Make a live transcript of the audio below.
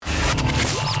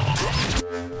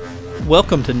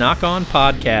Welcome to Nock On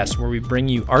Podcast, where we bring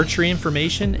you archery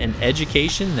information and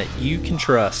education that you can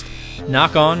trust.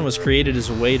 Nock On was created as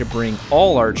a way to bring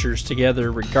all archers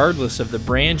together regardless of the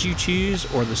brand you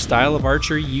choose or the style of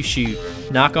archery you shoot.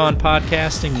 Nock On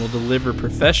Podcasting will deliver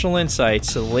professional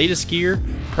insights to the latest gear,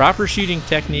 proper shooting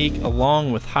technique,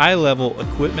 along with high-level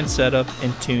equipment setup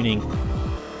and tuning.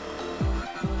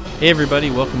 Hey everybody,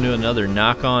 welcome to another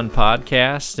Nock On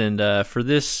Podcast, and for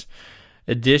this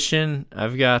edition,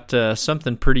 I've got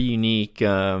something pretty unique.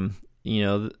 One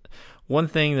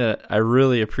thing that I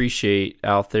really appreciate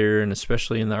out there, and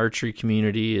especially in the archery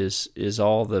community, is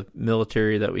all the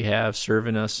military that we have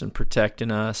serving us and protecting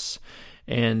us,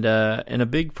 and a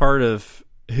big part of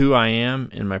who I am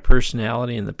and my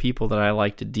personality and the people that I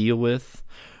like to deal with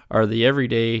are the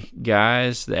everyday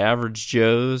guys, the average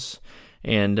Joes.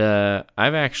 And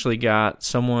I've actually got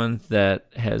someone that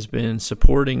has been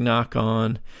supporting Nock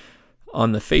on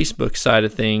the Facebook side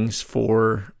of things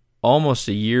for almost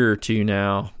a year or two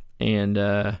now. And,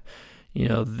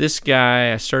 this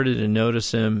guy, I started to notice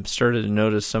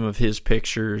some of his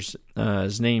pictures.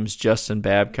 His name's Justin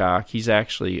Babcock. He's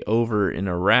actually over in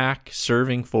Iraq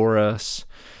serving for us.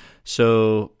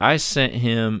 So I sent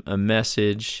him a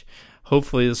message.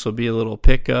 Hopefully this will be a little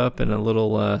pickup and a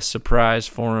little surprise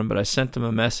for him, but I sent him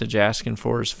a message asking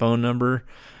for his phone number,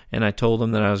 and I told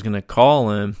him that I was going to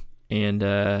call him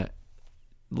and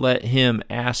let him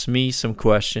ask me some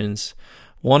questions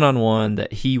one-on-one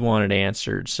that he wanted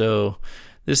answered. So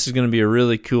this is going to be a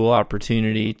really cool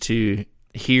opportunity to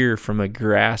hear from a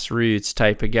grassroots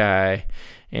type of guy,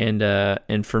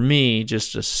 and for me,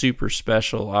 just a super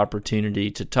special opportunity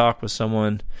to talk with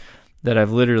someone that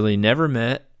I've literally never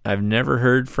met, I've never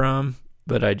heard from,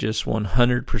 but I just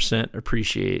 100%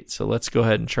 appreciate. So let's go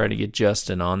ahead and try to get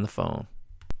Justin on the phone.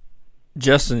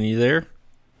 Justin, you there?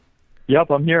 Yep,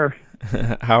 I'm here.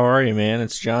 How are you, man?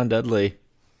 It's John Dudley.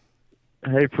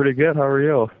 Hey, pretty good. How are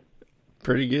you?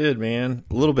 Pretty good, man.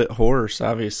 A little bit hoarse.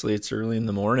 Obviously, it's early in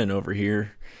the morning over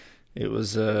here. It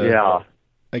was, I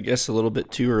guess, a little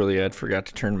bit too early. I'd forgot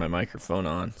to turn my microphone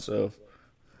on. So,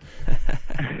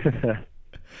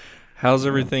 how's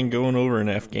everything going over in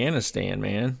Afghanistan,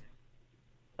 man?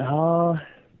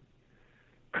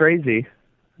 Crazy.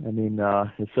 I mean,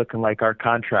 it's looking like our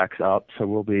contract's up, so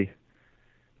we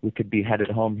could be headed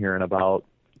home here in about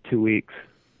 2 weeks.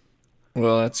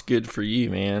 Well, that's good for you,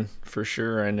 man. For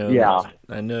sure. I know. Yeah.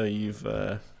 I know you've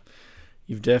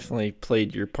definitely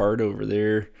played your part over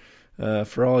there.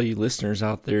 For all you listeners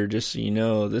out there, just so you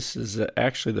know, this is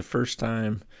actually the first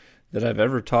time that I've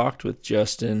ever talked with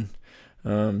Justin.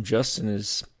 Justin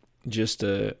is just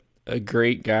a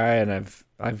great guy, and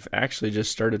I've actually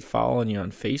just started following you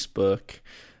on Facebook.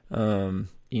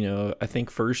 I think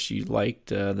first you liked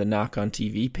the Nock On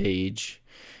TV page,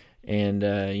 and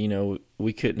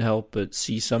we couldn't help but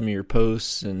see some of your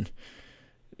posts, and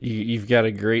you've got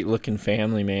a great looking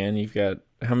family, man. You've got,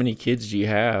 how many kids do you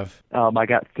have? I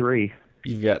got 3.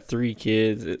 You've got 3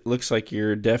 kids. It looks like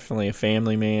you're definitely a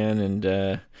family man,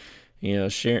 and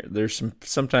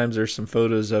sometimes there's some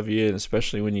photos of you, and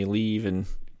especially when you leave and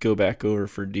go back over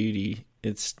for duty,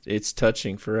 it's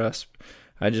touching for us.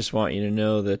 I just want you to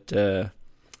know that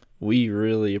we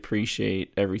really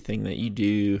appreciate everything that you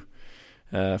do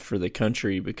for the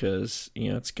country, because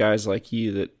it's guys like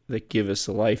you that give us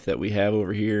the life that we have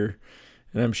over here.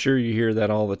 And I'm sure you hear that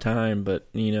all the time, but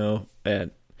at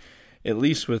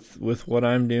least with what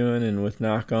I'm doing and with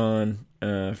Nock On,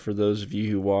 for those of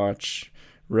you who watch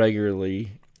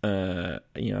regularly, I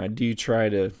do try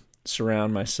to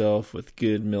surround myself with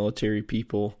good military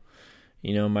people.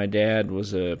 My dad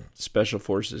was a Special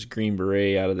Forces Green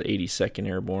Beret out of the 82nd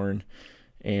Airborne,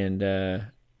 and I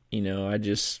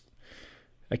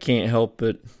can't help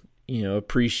but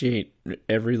appreciate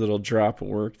every little drop of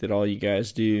work that all you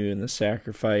guys do and the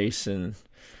sacrifice. And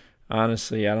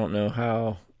honestly, I don't know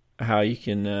how you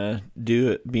can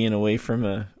do it being away from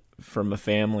a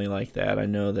family like that. I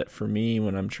know that for me,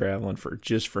 when I'm traveling for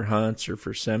hunts or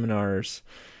for seminars,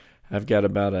 I've got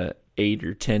about a 8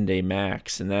 or 10 day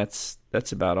max, and that's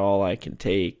about all I can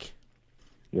take.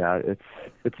 Yeah,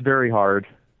 it's very hard.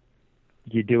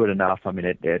 You do it enough. I mean,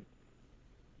 it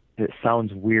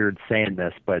sounds weird saying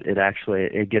this, but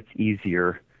it gets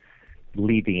easier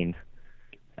leaving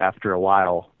after a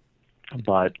while.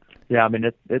 But yeah, I mean,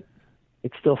 it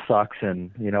still sucks,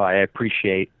 and I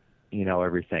appreciate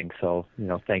everything. So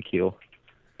thank you.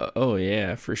 Oh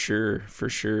yeah, for sure.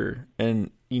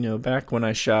 And back when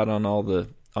I shot on all the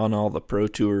pro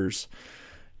tours,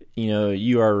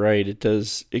 you are right.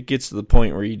 It gets to the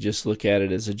point where you just look at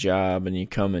it as a job and you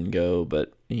come and go.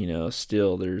 But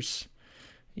still there's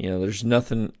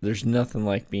nothing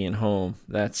like being home.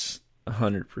 That's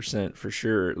 100% for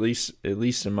sure. At least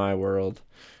in my world,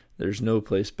 there's no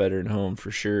place better than home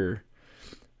for sure.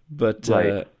 But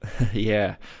Right.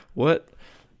 yeah, what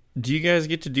do you guys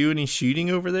get to do any shooting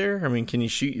over there? I mean, can you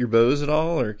shoot your bows at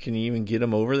all, or can you even get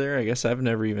them over there? I guess I've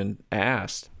never even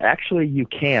asked. Actually, you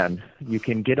can. You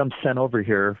can get them sent over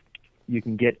here. You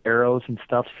can get arrows and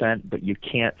stuff sent, but you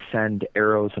can't send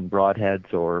arrows and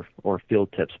broadheads or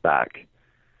field tips back.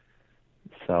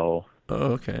 So,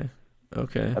 Oh, okay.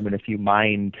 Okay. I mean, if you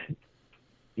mind,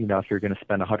 if you're going to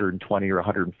spend $120 or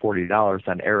 $140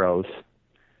 on arrows,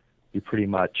 you pretty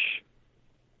much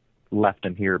left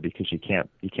them here because you can't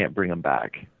bring them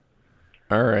back.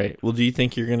 All right. Well, do you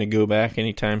think you're going to go back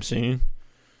anytime soon?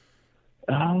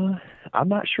 I'm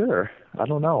not sure. I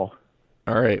don't know.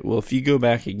 All right. Well, if you go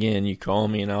back again, you call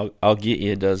me and I'll get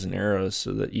you a dozen arrows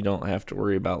so that you don't have to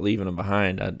worry about leaving them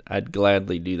behind. I'd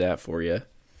gladly do that for you.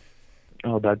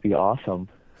 Oh, that'd be awesome.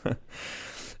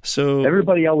 So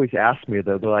Everybody always asks me,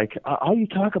 though, they're like, all you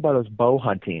talk about is bow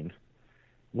hunting.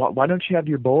 Why don't you have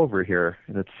your bow over here?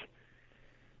 And it's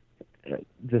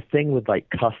the thing with like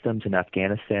customs in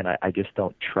Afghanistan, I just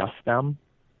don't trust them,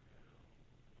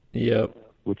 yep.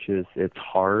 it's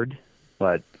hard.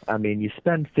 But I mean, you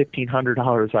spend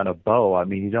 $1,500 on a bow. I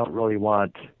mean, you don't really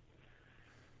want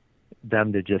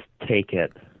them to just take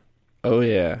it. Oh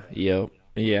yeah. Yep.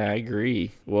 Yeah, I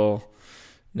agree. Well,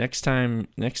 next time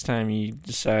you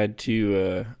decide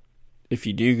to if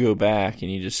you do go back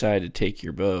and you decide to take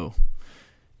your bow,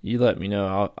 you let me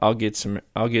know. I'll get some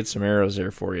arrows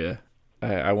there for you.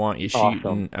 I want you shooting.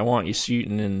 Awesome. I want you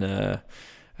shooting, and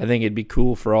I think it'd be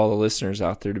cool for all the listeners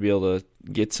out there to be able to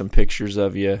get some pictures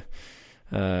of you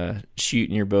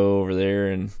shooting your bow over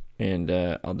there, and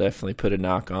I'll definitely put a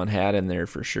knock-on hat in there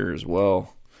for sure as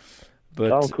well.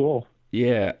 But Oh, cool.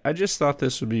 yeah, I just thought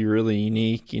this would be really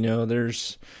unique.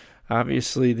 There's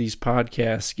obviously these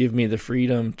podcasts give me the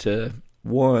freedom to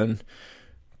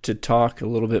talk a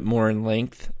little bit more in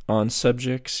length on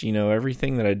subjects.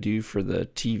 Everything that I do for the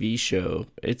TV show,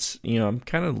 it's, I'm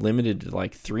kind of limited to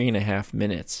like 3.5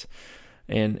 minutes.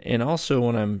 And also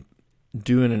when I'm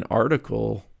doing an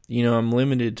article, I'm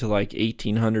limited to like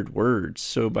 1,800 words.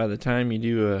 So by the time you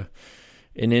do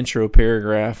an intro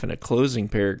paragraph and a closing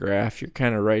paragraph, you're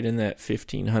kind of right in that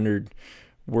 1,500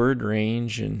 word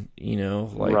range. And,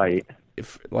 Right.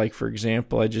 like for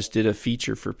example, I just did a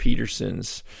feature for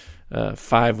Peterson's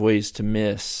 5 ways to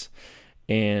miss,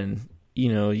 and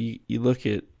you look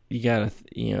at, you gotta,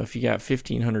 if you got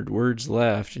 1,500 words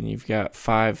left and you've got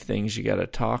 5 things you gotta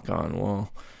talk on,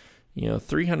 well,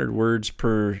 300 words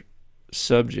per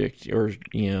subject, or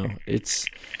it's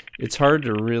hard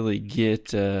to really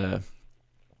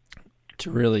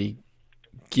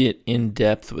get in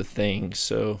depth with things.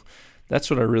 So that's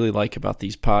what I really like about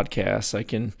these podcasts. I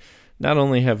can not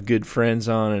only have good friends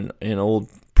on and old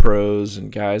pros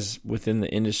and guys within the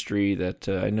industry that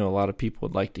I know a lot of people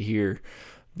would like to hear,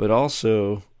 but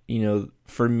also,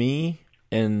 for me,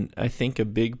 and I think a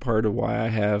big part of why I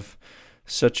have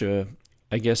such a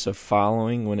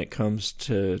following when it comes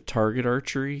to target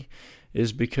archery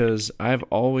is because I've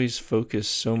always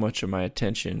focused so much of my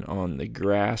attention on the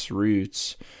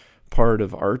grassroots part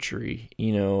of archery.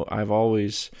 I've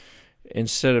always,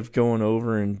 instead of going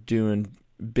over and doing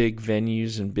big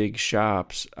venues and big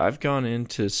shops, I've gone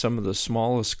into some of the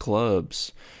smallest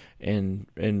clubs and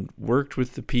worked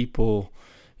with the people.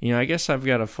 I guess I've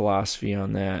got a philosophy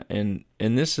on that, and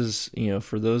this is,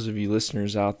 for those of you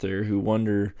listeners out there who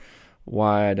wonder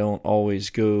why I don't always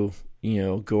go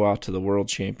out to the world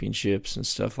championships and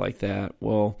stuff like that.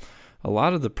 Well, a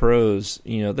lot of the pros,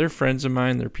 they're friends of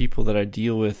mine. They're people that I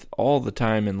deal with all the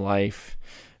time in life.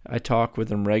 I talk with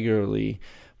them regularly,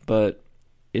 but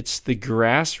it's the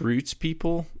grassroots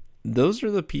people. Those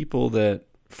are the people that,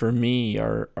 for me,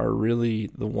 are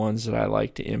really the ones that I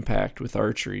like to impact with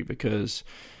archery, because,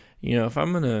 if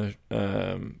I'm going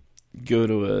to go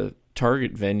to a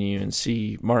target venue and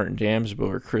see Martin Damsbo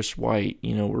or Chris White,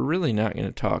 we're really not going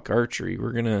to talk archery.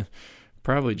 We're going to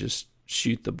probably just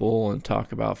shoot the bull and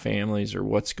talk about families or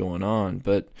what's going on.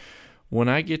 But when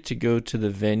I get to go to the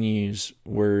venues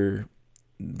where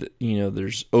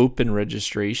there's open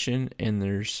registration and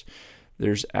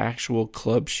there's actual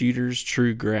club shooters,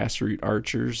 true grassroots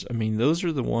archers, I mean, those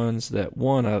are the ones that,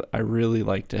 one, I really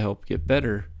like to help get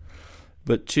better,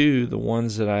 but two, the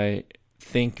ones that I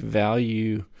think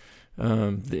value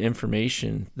the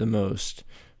information the most,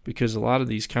 because a lot of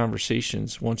these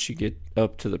conversations, once you get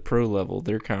up to the pro level,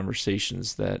 they're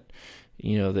conversations that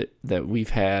that we've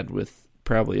had with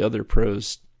probably other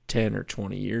pros 10 or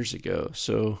 20 years ago.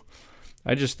 So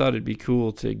I just thought it'd be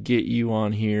cool to get you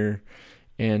on here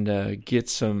and get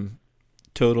some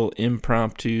total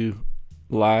impromptu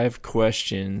live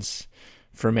questions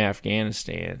from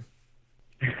Afghanistan.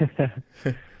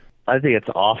 I think it's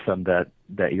awesome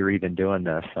that you're even doing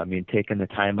this. I mean, taking the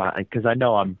time out, because I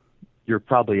know you're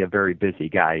probably a very busy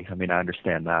guy. I mean, I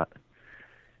understand that.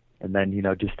 And then,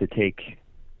 just to take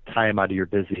time out of your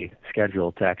busy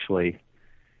schedule to actually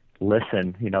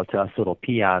listen, to us little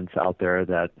peons out there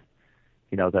that,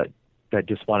 that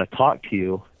just want to talk to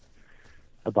you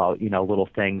about, little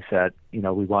things that,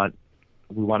 we want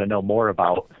to know more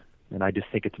about. And I just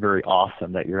think it's very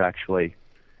awesome that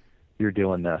you're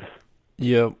doing this.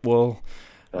 Yeah, well,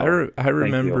 So, I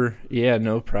remember, yeah,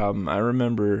 no problem. I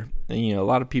remember, a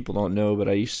lot of people don't know, but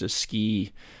I used to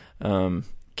ski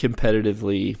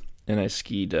competitively, and I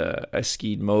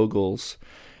skied moguls.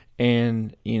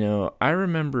 And, I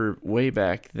remember way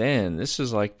back then, this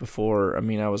is like before,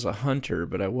 I was a hunter,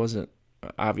 but I wasn't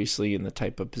obviously in the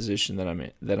type of position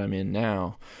that I'm in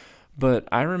now. But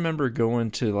I remember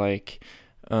going to like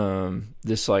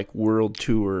this like world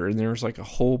tour, and there was like a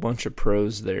whole bunch of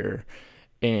pros there.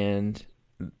 And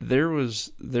there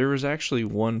was actually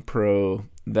one pro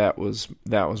that was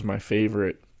my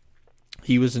favorite.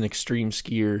 He was an extreme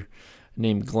skier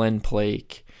named Glenn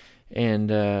Plake.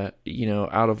 And,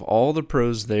 out of all the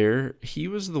pros there, he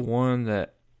was the one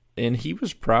and he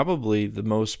was probably the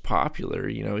most popular.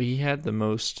 He had the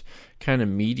most kind of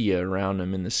media around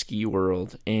him in the ski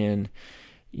world. And,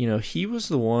 he was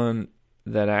the one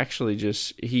that actually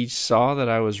he saw that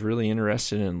I was really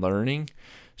interested in learning.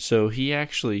 So he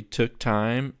actually took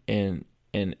time and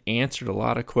answered a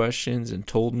lot of questions and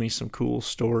told me some cool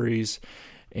stories.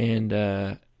 And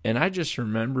I just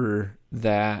remember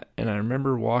that, and I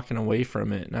remember walking away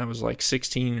from it, and I was like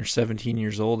 16 or 17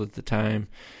 years old at the time,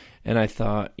 and I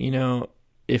thought,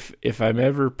 if I'm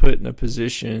ever put in a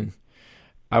position,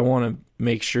 I want to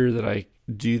make sure that I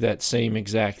do that same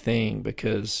exact thing,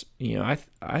 because,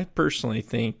 I personally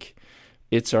think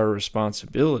it's our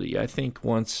responsibility. I think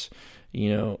once,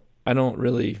 I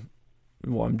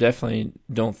definitely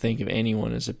don't think of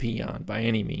anyone as a peon by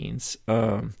any means.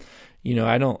 I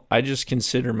just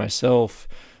consider myself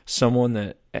someone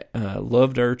that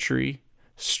loved archery,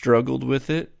 struggled with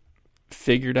it,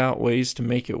 figured out ways to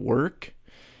make it work,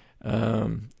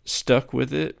 stuck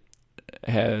with it,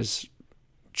 has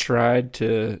tried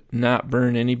to not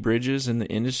burn any bridges in the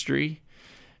industry,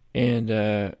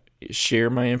 and share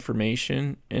my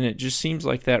information. And it just seems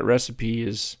like that recipe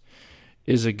is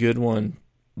a good one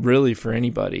really for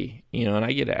anybody. And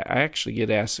I actually get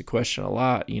asked the question a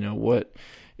lot, what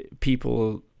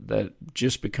people that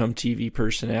just become TV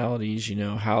personalities,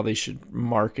 how they should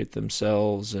market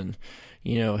themselves, and,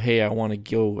 hey, I want to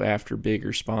go after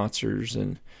bigger sponsors.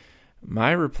 And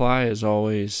my reply is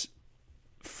always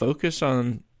focus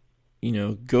on,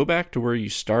 go back to where you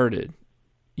started.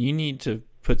 You need to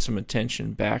put some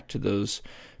attention back to those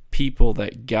people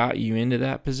that got you into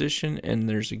that position, and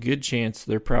there's a good chance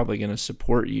they're probably going to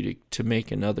support you to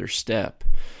make another step.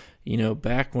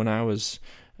 Back when I was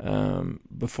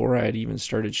before I had even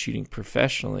started shooting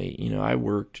professionally, I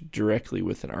worked directly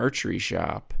with an archery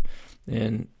shop.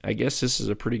 And I guess this is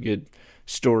a pretty good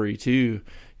story too.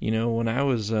 When I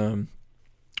was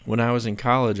in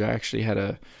college, I actually had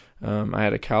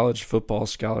a college football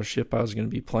scholarship. I was going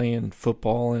to be playing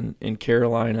football in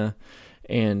Carolina,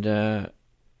 and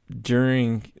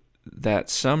during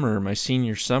that summer, my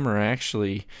senior summer, I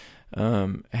actually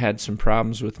had some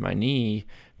problems with my knee,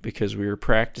 because we were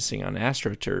practicing on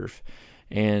AstroTurf,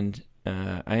 and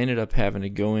I ended up having to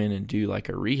go in and do like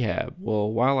a rehab.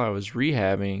 Well, while I was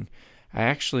rehabbing, I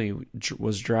actually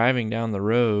was driving down the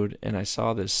road, and I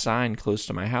saw this sign close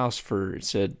to my house it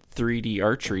said 3D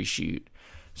archery shoot.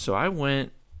 So I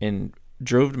went and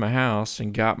drove to my house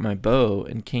and got my bow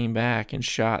and came back and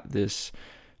shot this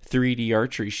 3D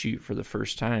archery shoot for the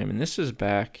first time. And this is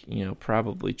back,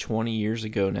 probably 20 years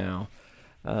ago now.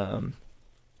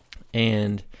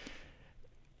 And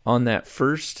on that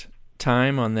first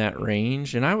time on that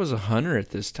range, and I was a hunter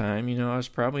at this time, I was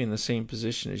probably in the same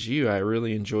position as you. I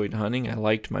really enjoyed hunting. I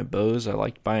liked my bows. I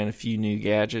liked buying a few new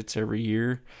gadgets every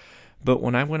year. But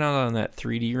when I went out on that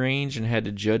 3D range and had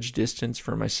to judge distance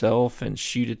for myself and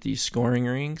shoot at these scoring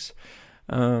rings,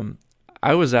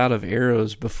 I was out of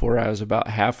arrows before I was about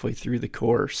halfway through the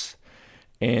course.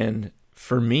 And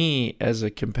for me, as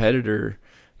a competitor,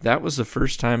 that was the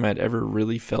first time I'd ever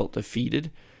really felt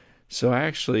defeated. So I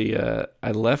actually,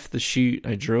 I left the shoot.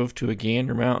 I drove to a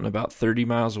Gander Mountain about 30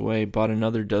 miles away, bought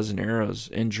another dozen arrows,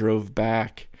 and drove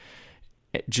back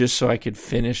just so I could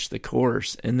finish the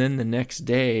course. And then the next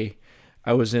day,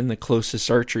 I was in the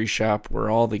closest archery shop where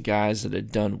all the guys that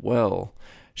had done well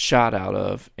shot out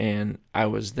of. And I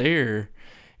was there,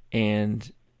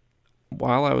 and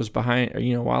while I was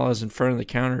while I was in front of the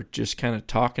counter, just kind of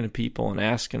talking to people and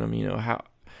asking them,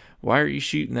 why are you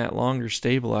shooting that longer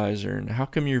stabilizer, and how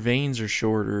come your vanes are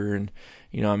shorter? And,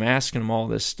 I'm asking them all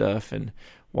this stuff. And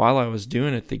while I was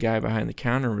doing it, the guy behind the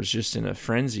counter was just in a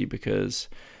frenzy because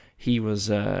he was,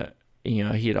 he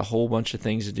had a whole bunch of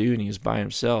things to do and he was by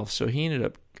himself. So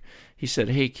he said,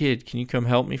 "Hey kid, can you come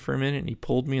help me for a minute?" And he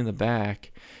pulled me in the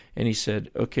back and he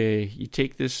said, "Okay, you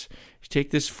take this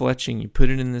fletching, you put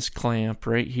it in this clamp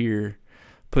right here,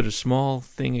 put a small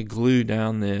thing of glue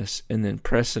down this, and then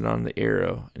press it on the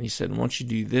arrow." And he said, "Once you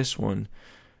do this one,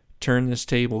 turn this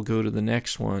table, go to the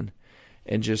next one,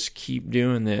 and just keep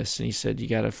doing this." And he said, "You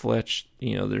got to fletch,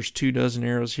 there's 24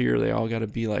 arrows here. They all got to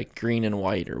be like green and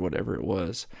white," or whatever it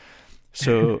was.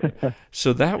 So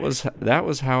that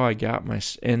was how I got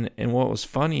and what was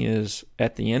funny is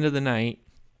at the end of the night,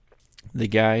 the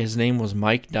guy, his name was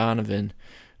Mike Donovan.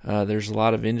 There's a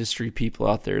lot of industry people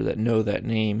out there that know that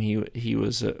name. He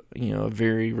was a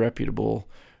very reputable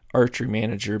archery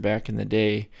manager back in the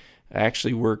day. I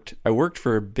worked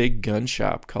for a big gun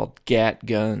shop called Gat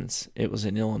Guns. It was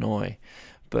in Illinois.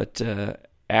 But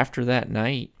after that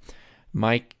night,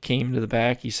 Mike came to the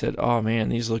back. He said, "Oh man,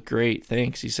 these look great.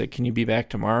 Thanks." He said, "Can you be back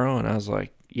tomorrow?" And I was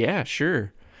like, "Yeah,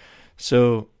 sure."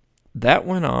 So that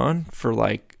went on for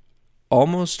like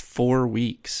almost 4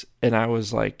 weeks. And I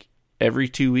was like, every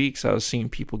 2 weeks I was seeing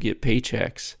people get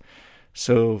paychecks.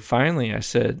 So finally I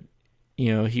said,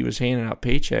 he was handing out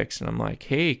paychecks and I'm like,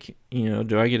 "Hey,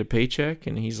 do I get a paycheck?"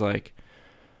 And he's like,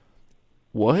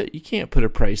 "What? You can't put a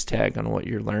price tag on what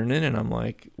you're learning." And I'm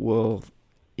like, "Well,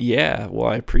 yeah,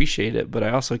 I appreciate it, but I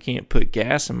also can't put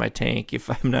gas in my tank if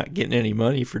I'm not getting any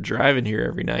money for driving here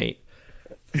every night."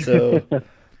 So,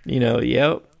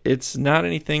 it's not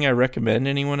anything I recommend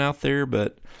anyone out there,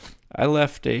 but I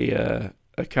left a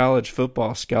college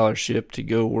football scholarship to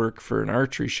go work for an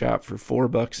archery shop for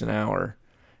 $4 an hour.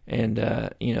 And,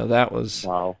 that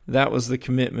was the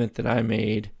commitment that I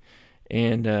made.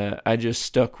 And I just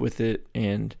stuck with it.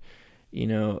 And,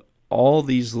 all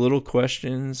these little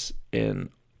questions. And,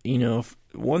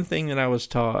 one thing that I was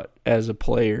taught as a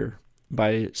player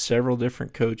by several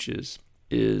different coaches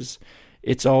is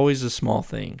it's always the small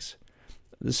things.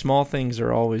 The small things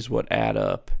are always what add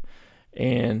up.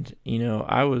 And,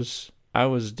 I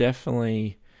was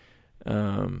definitely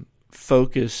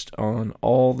focused on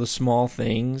all the small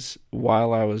things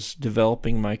while I was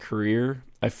developing my career.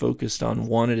 I focused on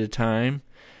one at a time.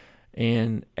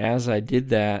 And as I did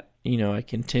that, I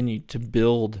continued to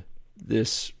build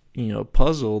this,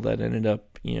 puzzle that ended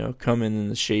up, coming in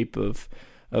the shape of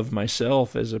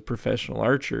myself as a professional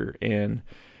archer. And,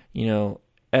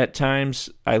 at times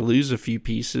I lose a few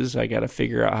pieces. I got to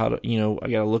figure out how to, I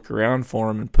got to look around for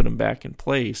them and put them back in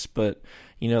place. But,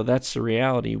 that's the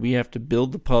reality. We have to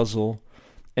build the puzzle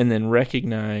and then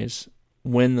recognize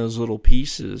when those little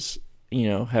pieces,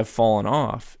 have fallen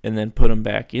off and then put them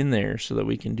back in there so that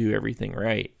we can do everything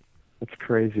right. That's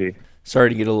crazy. Sorry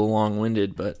to get a little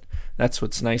long-winded, but that's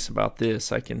what's nice about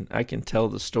this. I can tell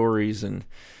the stories and,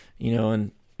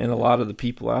 and a lot of the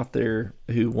people out there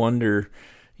who wonder,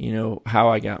 how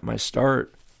I got my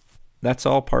start, that's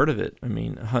all part of it. I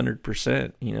mean,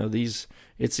 100%,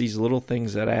 it's these little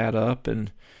things that add up.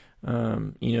 And,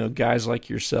 guys like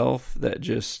yourself that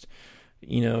just,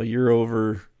 you're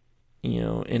over,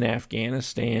 in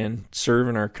Afghanistan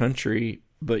serving our country,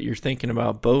 but you're thinking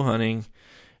about bow hunting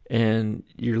and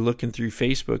you're looking through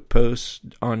Facebook posts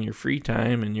on your free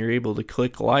time and you're able to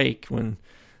click like when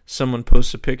someone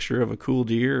posts a picture of a cool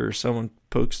deer or someone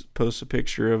posts a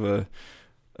picture of a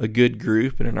good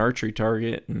group and an archery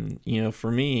target. And,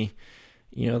 for me,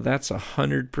 that's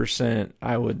 100%.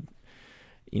 I would,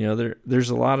 there's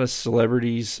a lot of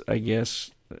celebrities, I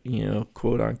guess,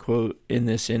 quote unquote, in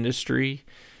this industry.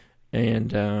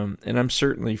 And I'm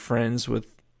certainly friends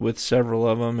with several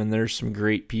of them, and there's some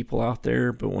great people out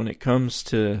there. But when it comes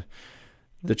to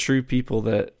the true people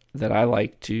that I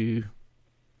like to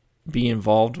be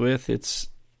involved with, it's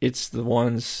the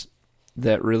ones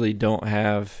that really don't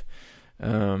have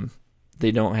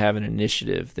they don't have an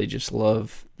initiative. They just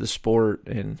love the sport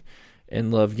and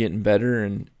love getting better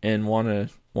and want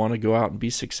to go out and be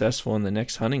successful in the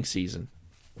next hunting season.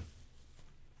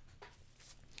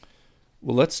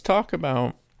 Well, let's talk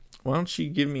about, why don't you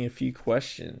give me a few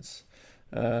questions?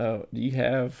 Do you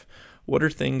have, what are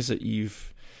things that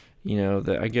you've,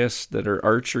 that I guess that are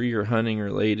archery or hunting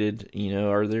related?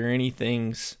 Are there any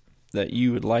things that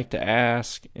you would like to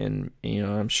ask? And,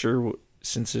 I'm sure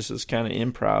since this is kind of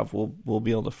improv, we'll be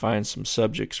able to find some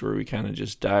subjects where we kind of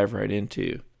just dive right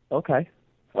into. Okay.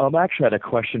 I actually had a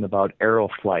question about arrow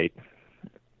flight.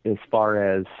 As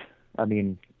far as,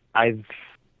 I've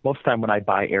most of the time when I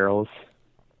buy arrows,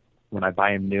 when I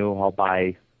buy them new, I'll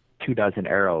buy 24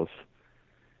 arrows.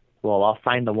 Well, I'll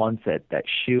find the ones that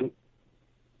shoot,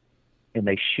 and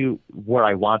they shoot where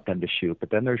I want them to shoot.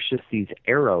 But then there's just these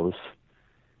arrows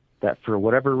that for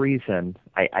whatever reason,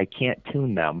 I can't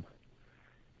tune them.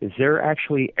 Is there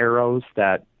actually arrows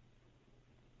that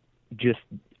just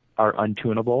are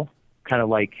untunable? Kind of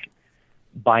like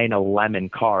buying a lemon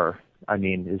car. I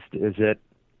mean, is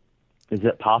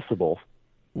it possible?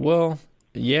 Well,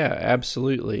 yeah,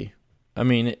 absolutely. I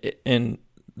mean, and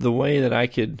the way that I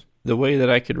could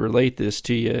relate this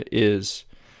to you is,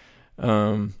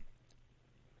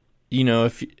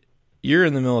 if you're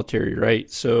in the military, right?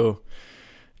 So,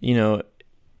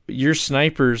 your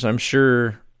snipers, I'm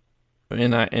sure,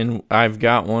 and I've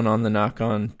got one on the Knock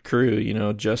On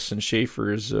crew. Justin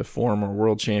Schaefer is a former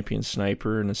world champion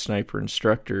sniper and a sniper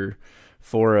instructor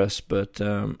for us, but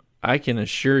I can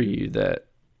assure you that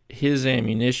his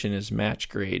ammunition is match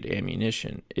grade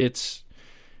ammunition. It's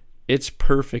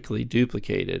perfectly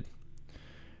duplicated.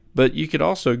 But you could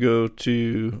also go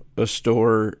to a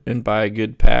store and buy a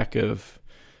good pack of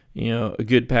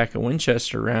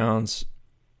Winchester rounds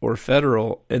or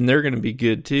Federal, and they're going to be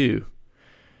good too.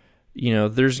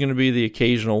 There's going to be the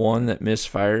occasional one that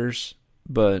misfires,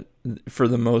 but for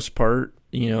the most part,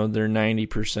 they're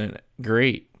 90%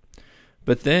 great.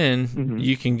 But then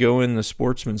you can go in the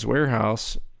Sportsman's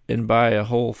Warehouse and buy a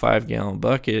whole 5-gallon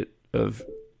bucket of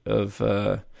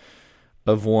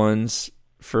ones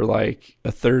for like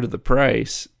a third of the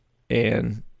price,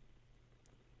 and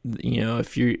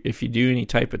if you do any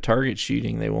type of target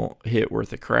shooting, they won't hit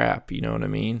worth a crap. You know what I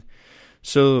mean?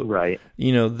 So right.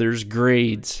 There's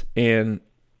grades, and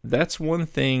that's one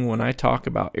thing when I talk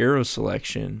about arrow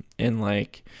selection. And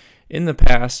like in the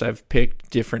past, I've picked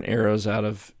different arrows out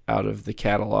of the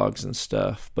catalogs and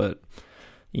stuff. But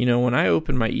when I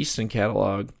open my Easton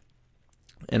catalog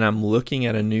and I'm looking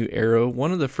at a new arrow,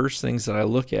 one of the first things that I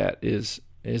look at is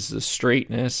the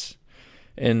straightness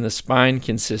and the spine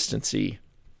consistency.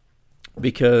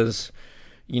 Because,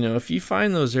 if you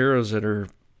find those arrows that are,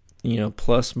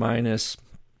 plus minus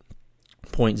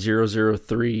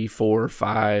 0.003, 4,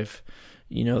 5,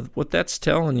 what that's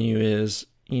telling you is,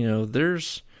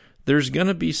 there's going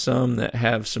to be some that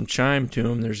have some chime to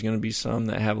them. There's going to be some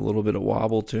that have a little bit of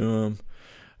wobble to them.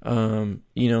 And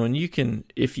you can,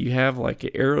 if you have like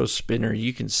an arrow spinner,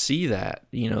 you can see that.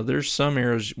 There's some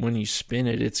arrows when you spin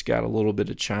it, it's got a little bit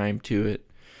of chime to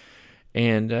it.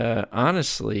 And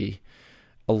honestly,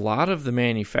 a lot of the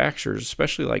manufacturers,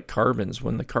 especially like carbons,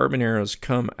 when the carbon arrows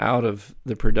come out of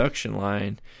the production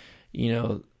line,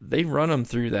 they run them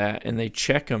through that and they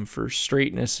check them for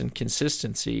straightness and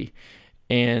consistency.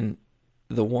 And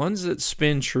the ones that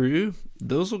spin true,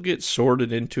 those will get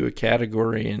sorted into a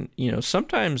category. And,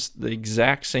 sometimes the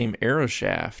exact same arrow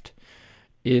shaft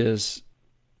is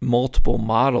multiple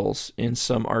models in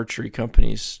some archery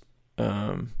companies'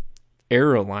 arrow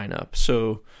lineup.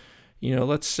 So,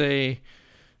 let's say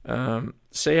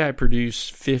I produce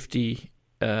 50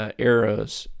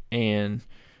 arrows and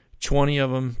 20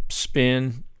 of them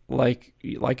spin like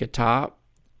a top,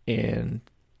 and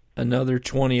another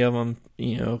 20 of them,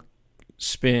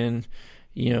 spin,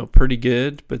 pretty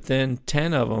good, but then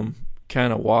 10 of them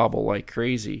kind of wobble like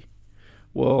crazy.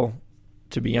 Well,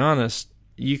 to be honest,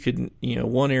 you could,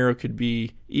 one arrow could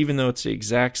be, even though it's the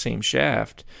exact same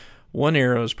shaft, one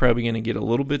arrow is probably going to get a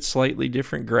little bit slightly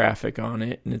different graphic on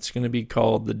it, and it's going to be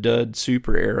called the Dud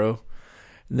Super Arrow.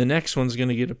 And the next one's going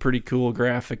to get a pretty cool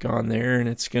graphic on there, and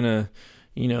it's going to,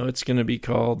 it's going to be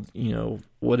called,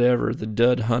 whatever, the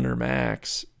Dud Hunter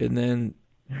Max. And then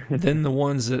the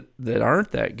ones that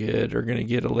aren't that good are going to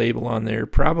get a label on there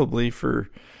probably for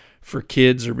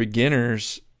kids or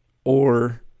beginners,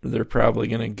 or they're probably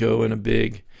going to go in a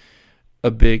big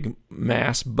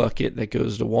mass bucket that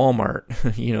goes to Walmart,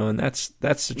 and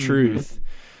that's the truth.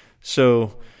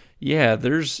 So yeah,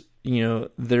 there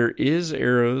is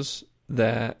arrows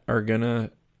that are going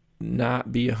to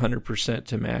not be 100%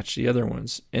 to match the other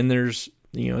ones. And there's,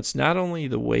 it's not only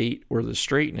the weight or the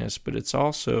straightness, but it's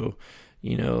also,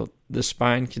 the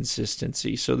spine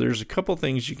consistency. So there's a couple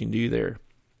things you can do there.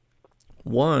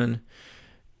 One,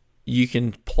 you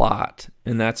can plot,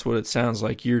 and that's what it sounds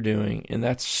like you're doing, and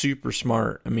that's super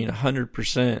smart. I mean,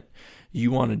 100%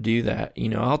 you want to do that.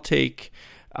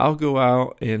 I'll go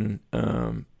out and,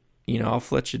 I'll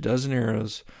fletch a dozen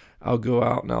arrows. I'll go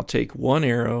out and I'll take one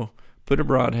arrow, put a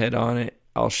broadhead on it.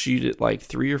 I'll shoot it like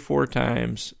 3 or 4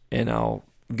 times, and I'll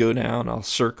go down. I'll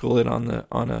circle it on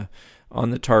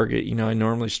the target. I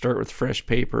normally start with fresh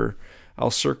paper.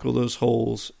 I'll circle those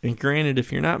holes. And granted,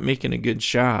 if you're not making a good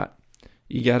shot,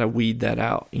 you got to weed that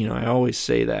out. I always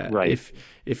say that. Right.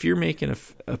 If you're making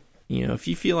if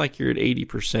you feel like you're at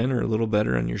 80% or a little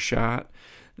better on your shot,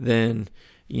 then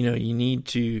you need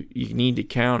to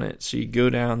count it. So you go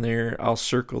down there, I'll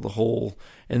circle the hole,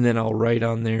 and then I'll write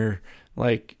on there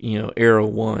like, arrow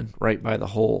 1 right by the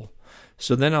hole.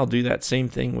 So then I'll do that same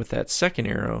thing with that second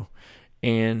arrow.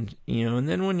 And, and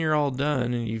then when you're all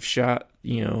done and you've shot,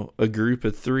 a group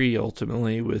of 3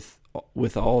 ultimately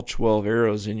with all 12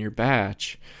 arrows in your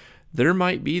batch, there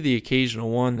might be the occasional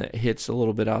one that hits a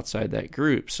little bit outside that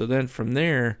group. So then from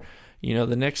there,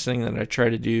 the next thing that I try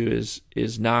to do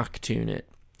is nock tune it.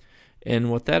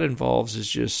 And what that involves is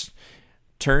just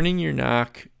turning your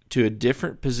nock to a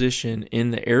different position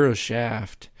in the arrow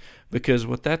shaft, because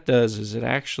what that does is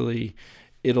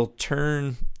it'll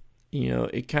turn,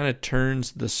 it kind of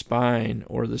turns the spine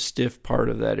or the stiff part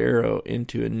of that arrow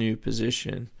into a new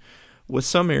position. With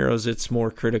some arrows, it's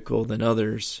more critical than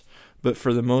others, but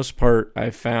for the most part,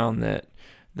 I've found that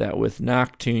with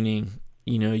nock tuning,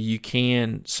 you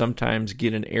can sometimes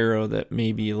get an arrow that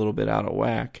may be a little bit out of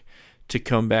whack to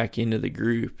come back into the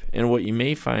group. And what you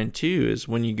may find too is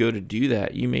when you go to do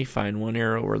that, you may find one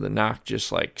arrow where the nock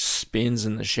just like spins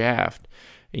in the shaft,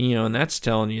 and that's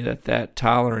telling you that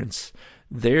tolerance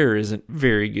there isn't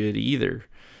very good either.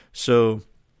 So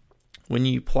when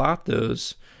you plot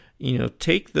those,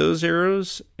 take those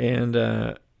arrows and,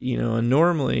 and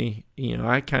normally,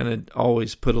 I kind of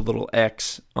always put a little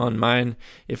X on mine.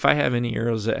 If I have any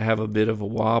arrows that have a bit of a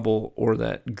wobble or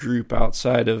that group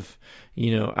outside of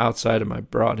my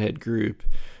broadhead group,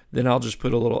 then I'll just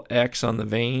put a little X on the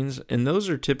vanes. And those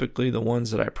are typically the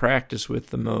ones that I practice with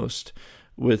the most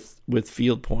with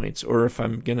field points. Or if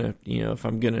I'm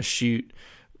gonna shoot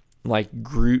like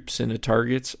groups into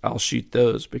targets, I'll shoot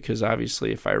those, because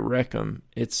obviously if I wreck them,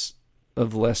 it's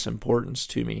of less importance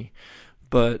to me.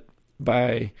 But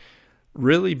by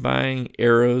really buying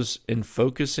arrows and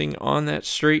focusing on that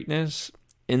straightness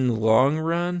in the long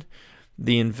run,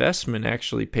 the investment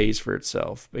actually pays for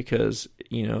itself. Because,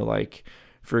 like,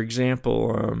 for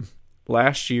example,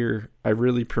 last year I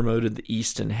really promoted the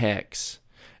Easton Hex.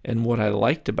 And what I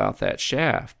liked about that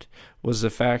shaft was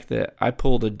the fact that I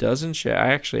pulled a dozen shafts.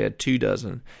 I actually had 2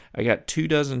 dozen. I got 2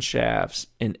 dozen shafts,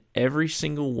 and every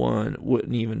single one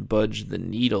wouldn't even budge the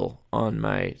needle on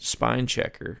my spine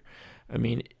checker. I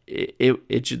mean,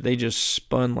 they just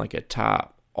spun like a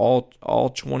top, all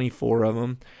 24 of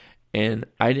them, and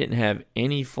I didn't have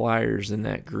any flyers in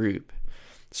that group.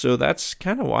 So that's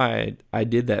kind of why I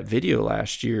did that video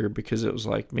last year, because it was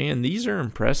like, man, these are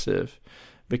impressive.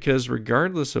 Because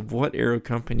regardless of what arrow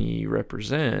company you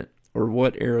represent or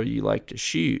what arrow you like to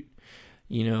shoot,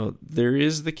 there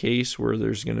is the case where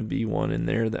there's going to be one in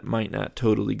there that might not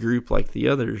totally group like the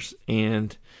others.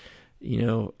 And,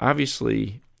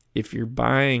 obviously, if you're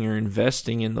buying or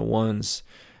investing in the ones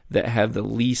that have the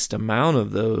least amount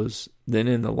of those, then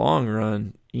in the long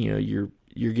run, you're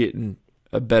getting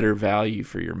a better value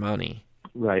for your money.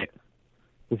 Right.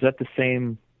 Was that the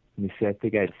same? Let me see. I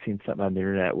think I'd seen something on the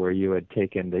internet where you had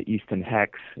taken the Easton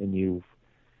Hex and you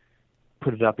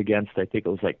put it up against, I think it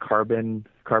was like Carbon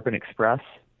Express.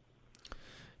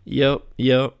 Yep.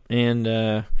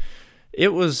 And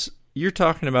you're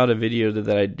talking about a video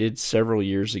that I did several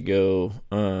years ago,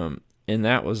 and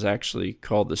that was actually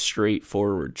called The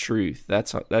Straightforward Truth.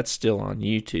 That's still on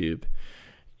YouTube.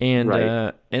 And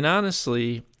right. And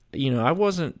honestly, I'm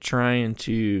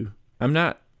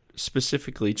not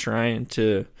specifically trying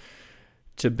to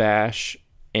bash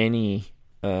any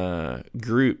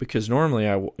group, because normally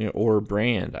or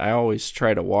brand, I always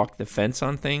try to walk the fence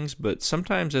on things. But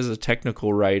sometimes as a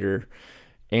technical writer,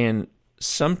 and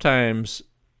sometimes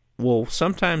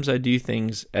I do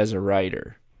things as a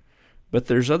writer, but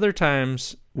there's other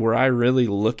times where I really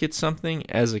look at something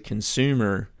as a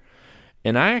consumer,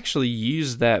 and I actually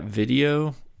use that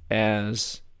video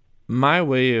as my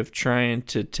way of trying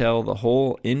to tell the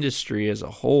whole industry as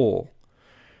a whole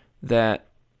that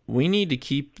we need to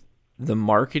keep the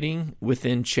marketing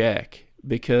within check,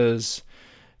 because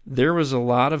there was a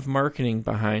lot of marketing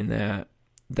behind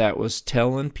that was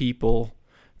telling people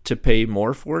to pay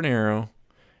more for an arrow,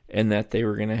 and that they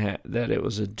were going to have, that it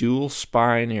was a dual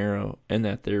spine arrow, and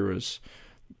that there was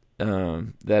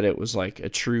that it was like a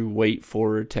true weight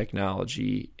forward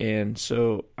technology. And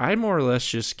so I more or less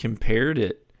just compared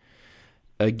it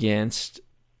against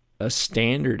a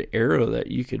standard arrow that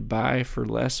you could buy for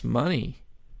less money,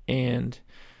 and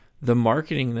the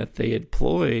marketing that they had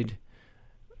employed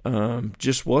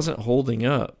just wasn't holding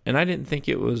up. And I didn't think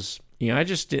it was, I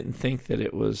just didn't think that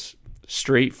it was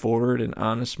straightforward and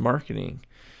honest marketing.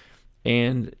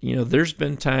 And there's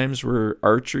been times where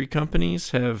archery companies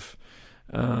have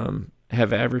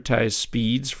have advertised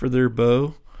speeds for their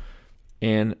bow,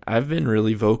 and I've been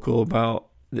really vocal about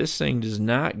this thing does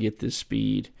not get this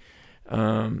speed.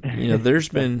 There's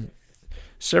been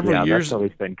several years. That's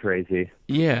always been crazy.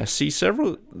 Yeah, see,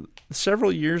 several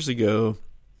years ago,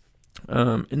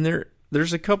 and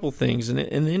there's a couple things, and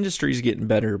the industry's getting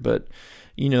better, but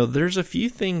there's a few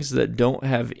things that don't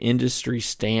have industry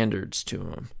standards to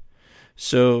them.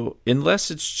 So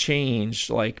unless it's changed,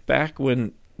 like back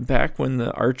when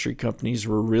the archery companies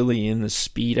were really in the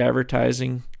speed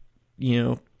advertising,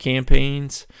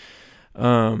 campaigns,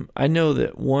 I know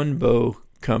that one bow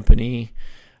company,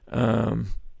 and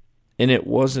it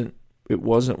wasn't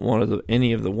one of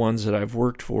any of the ones that I've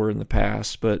worked for in the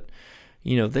past, but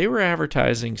they were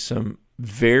advertising some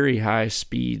very high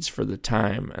speeds for the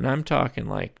time, and I'm talking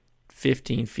like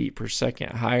 15 feet per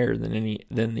second higher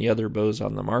than the other bows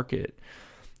on the market.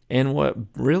 And what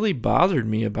really bothered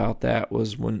me about that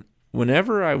was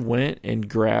whenever I went and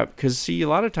grabbed, because see, a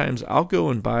lot of times I'll go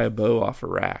and buy a bow off a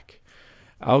rack.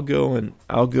 I'll go and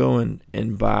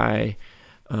buy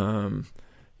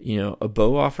a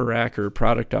bow off a rack or a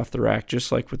product off the rack,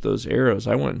 just like with those arrows.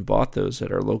 I went and bought those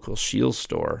at our local Shield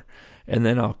store, and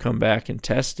then I'll come back and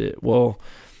test it. Well,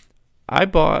 I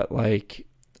bought like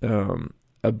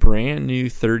a brand new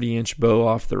 30-inch bow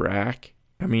off the rack.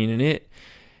 I mean, and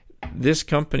this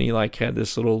company like had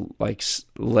this little like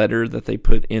letter that they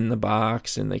put in the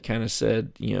box, and they kind of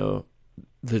said,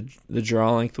 the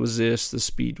draw length was this, the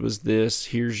speed was this,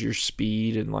 here's your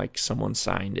speed, and like someone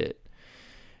signed it.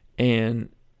 And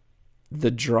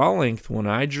the draw length, when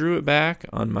I drew it back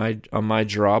on my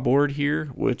draw board here,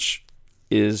 which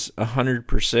is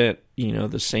 100%,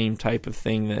 the same type of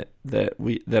thing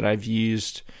that I've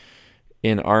used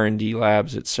in R&D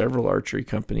labs at several archery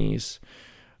companies,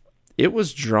 it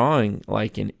was drawing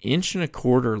like 1.25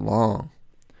 inches long.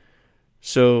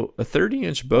 So a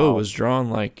 30-inch bow was drawn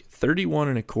like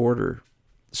 31.25.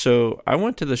 So I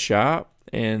went to the shop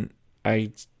and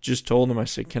I just told them, I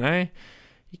said, can I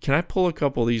pull a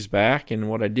couple of these back? And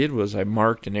what I did was I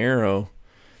marked an arrow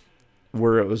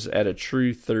where it was at a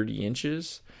true 30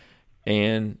 inches.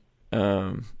 And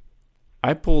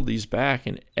I pulled these back,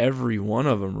 and every one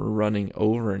of them were running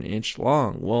over 1 inch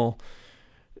long. Well,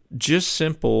 just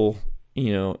simple,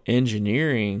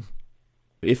 engineering,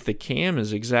 if the cam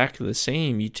is exactly the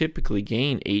same, you typically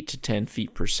gain 8 to 10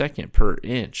 feet per second per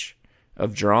inch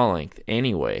of draw length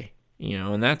anyway,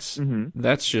 and that's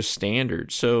just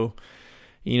standard. So,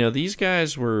 these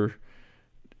guys were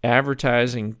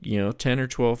advertising, 10 or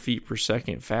 12 feet per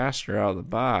second faster out of the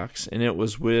box, and it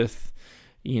was with,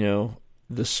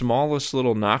 the smallest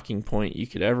little knocking point you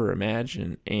could ever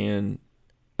imagine, and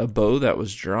a bow that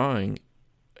was drawing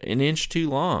 1 inch too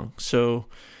long. So,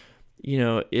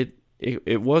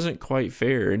 it wasn't quite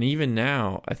fair. And even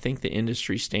now, I think the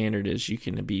industry standard is you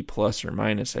can be plus or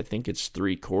minus, I think it's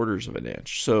 3/4 of an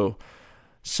inch. So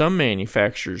some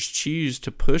manufacturers choose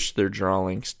to push their draw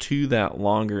lengths to that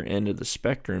longer end of the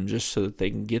spectrum just so that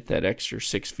they can get that extra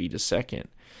 6 feet a second.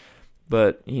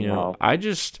 But, Wow. I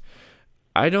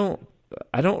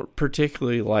don't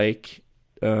particularly like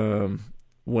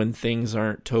when things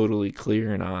aren't totally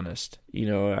clear and honest.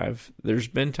 There's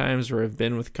been times where I've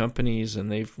been with companies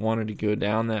and they've wanted to go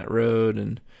down that road,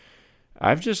 and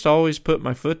I've just always put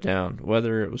my foot down,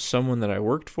 whether it was someone that I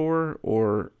worked for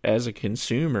or as a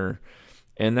consumer.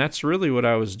 And that's really what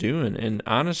I was doing. And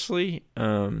honestly,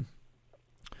 I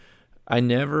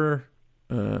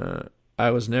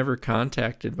was never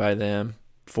contacted by them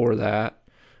for that.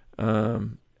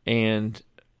 And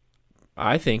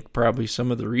I think probably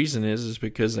some of the reason is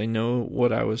because they know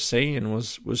what I was saying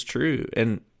was true.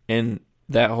 And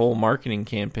that whole marketing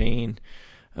campaign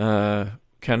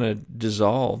kind of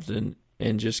dissolved and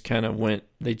just kind of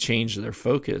they changed their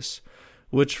focus,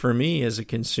 which for me as a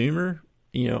consumer,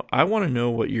 I want to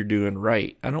know what you're doing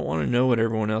right. I don't want to know what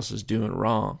everyone else is doing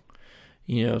wrong.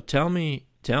 Tell me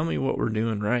what we're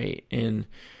doing right. And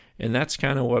that's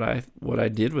kind of what I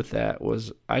did with that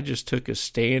was I just took a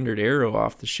standard arrow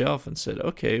off the shelf and said,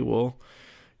 okay, well,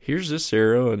 here's this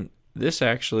arrow, and this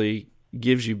actually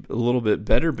gives you a little bit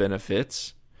better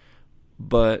benefits,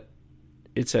 but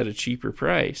it's at a cheaper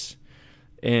price.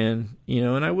 And,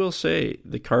 and I will say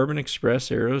the Carbon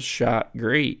Express arrows shot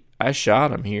great. I shot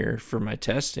them here for my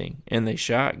testing, and they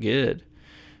shot good.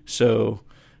 So,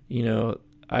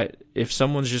 if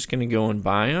someone's just going to go and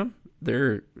buy them,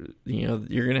 you're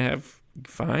going to have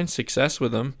fine success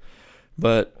with them,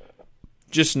 but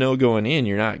just know going in,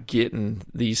 you're not getting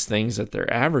these things that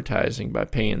they're advertising by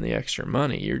paying the extra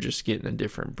money. You're just getting a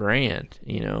different brand.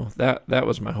 That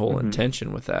was my whole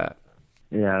intention with that.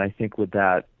 Yeah, and I think with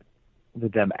that,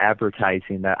 with them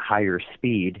advertising that higher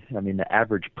speed, I mean, the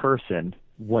average person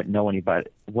wouldn't know any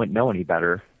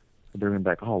better. They're gonna be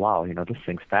like, oh wow, this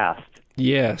thing's fast.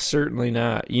 Yeah, certainly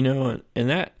not. And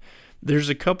that there's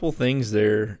a couple things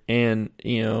there, and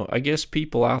I guess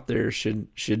people out there should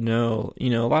know. A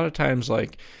lot of times,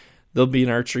 like, there'll be an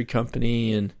archery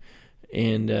company and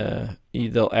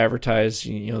they'll advertise,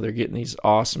 they're getting these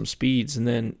awesome speeds, and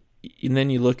then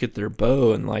you look at their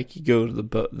bow, and like you go to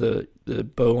the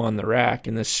bow on the rack,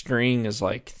 and the string is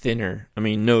like thinner. I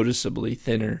mean, noticeably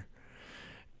thinner,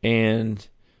 and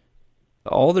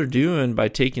all they're doing by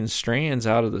taking strands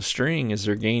out of the string is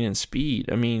they're gaining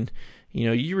speed. I mean,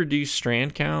 you reduce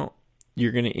strand count,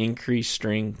 you're going to increase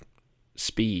string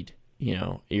speed.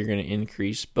 You're going to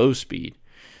increase bow speed.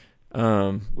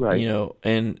 Right.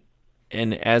 And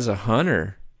as a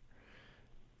hunter,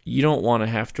 you don't want to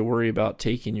have to worry about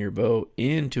taking your bow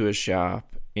into a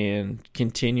shop and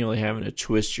continually having to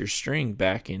twist your string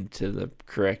back into the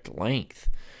correct length.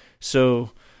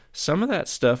 So some of that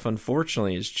stuff,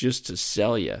 unfortunately, is just to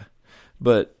sell you.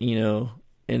 But, and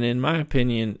in my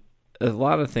opinion, a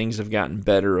lot of things have gotten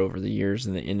better over the years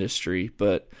in the industry.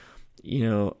 But,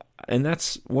 and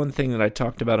that's one thing that I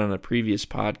talked about on a previous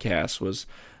podcast, was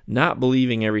not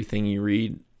believing everything you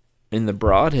read in the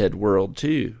broadhead world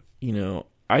too.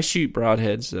 I shoot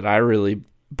broadheads that I really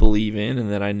believe in and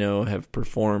that I know have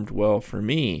performed well for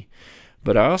me.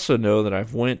 But I also know that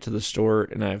I've went to the store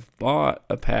and I've bought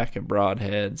a pack of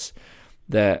broadheads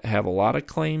that have a lot of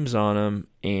claims on them,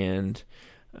 and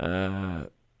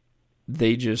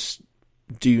they just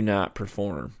do not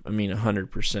perform. I mean,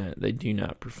 100%. They do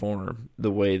not perform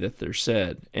the way that they're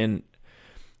said. And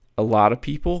a lot of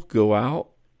people go out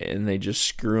and they just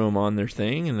screw them on their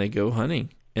thing and they go hunting.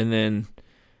 And then,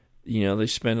 they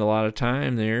spend a lot of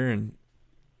time there, and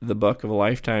the buck of a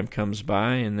lifetime comes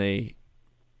by and they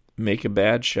make a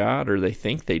bad shot, or they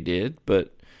think they did,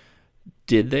 but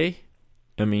did they?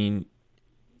 I mean,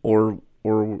 or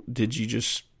did you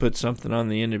just put something on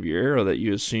the end of your arrow that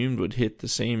you assumed would hit the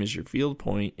same as your field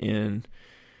point, and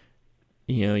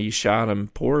you shot them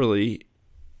poorly?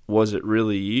 Was it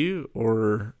really you,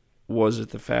 or was it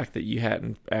the fact that you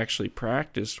hadn't actually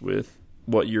practiced with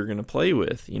what you're going to play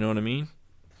with? You know what I mean?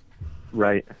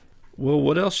 Right. Well,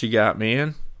 what else you got,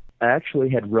 man? I actually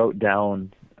had wrote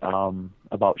down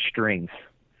about strings.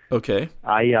 Okay.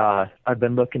 I've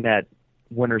been looking at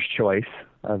Winner's Choice.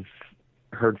 I've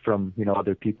heard from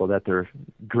other people that they're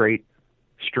great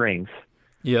strings.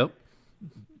 Yep.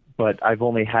 But I've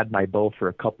only had my bow for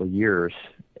a couple of years,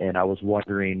 and I was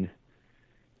wondering,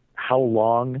 how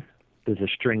long does a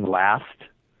string last?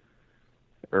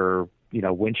 Or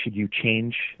when should you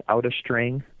change out a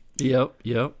string? Yep.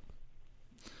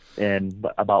 And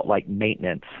about like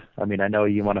maintenance. I mean, I know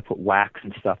you want to put wax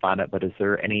and stuff on it, but is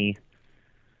there any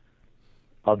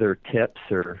other tips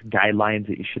or guidelines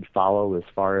that you should follow as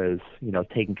far as,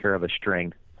 taking care of a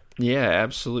string? Yeah,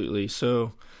 absolutely.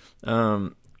 So,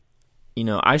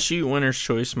 I shoot Winner's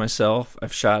Choice myself.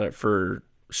 I've shot them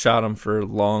for a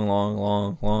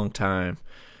long time.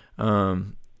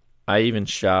 I even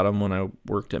shot them when I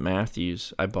worked at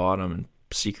Matthews. I bought them and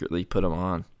secretly put them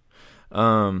on.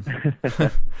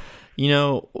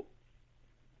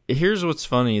 Here's what's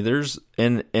funny. There's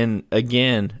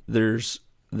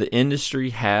the industry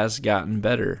has gotten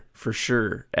better for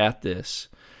sure at this.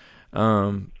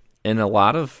 And a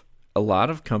lot of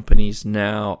companies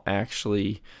now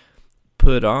actually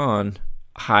put on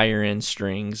higher end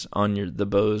strings on the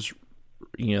bows.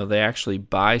 They actually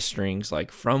buy strings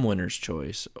like from Winner's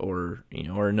Choice or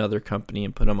another company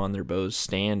and put them on their bows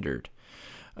standard.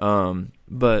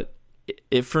 But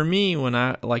for me, when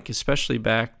I especially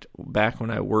back when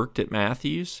I worked at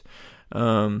Matthews,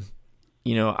 I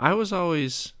was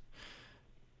always,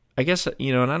 I guess,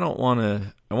 and I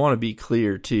want to be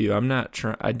clear too.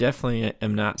 I definitely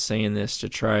am not saying this to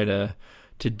try to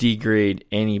degrade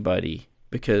anybody,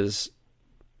 because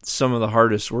some of the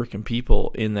hardest working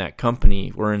people in that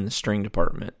company were in the string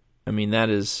department. I mean, that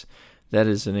is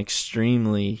an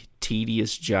extremely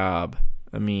tedious job.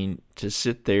 I mean, to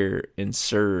sit there and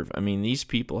serve. I mean, these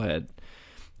people had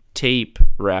tape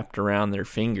wrapped around their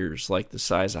fingers like the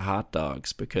size of hot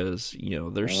dogs, because,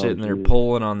 they're sitting there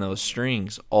pulling on those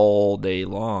strings all day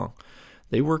long.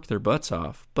 They work their butts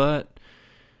off. But,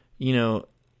 the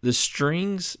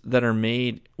strings that are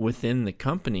made within the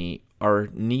company are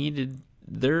needed.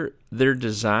 They're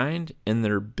designed and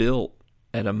they're built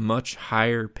at a much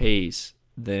higher pace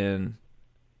than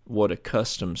what a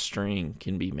custom string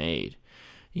can be made.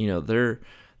 They're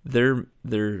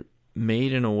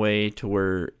made in a way to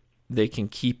where they can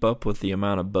keep up with the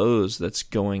amount of bows that's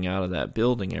going out of that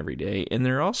building every day. And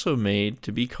they're also made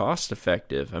to be cost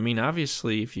effective. I mean,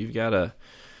 obviously, if you've got a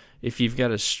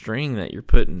string that you're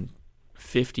putting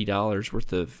 $50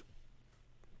 worth of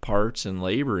parts and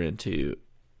labor into,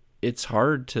 it's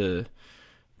hard to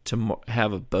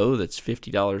have a bow that's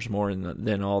 $50 more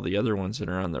than all the other ones that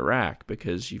are on the rack,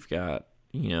 because you've got,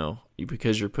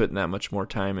 because you're putting that much more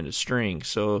time into string.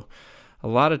 So a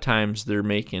lot of times they're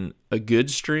making a good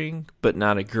string, but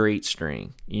not a great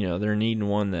string. They're needing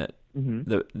one that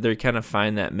they kind of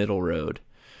find that middle road.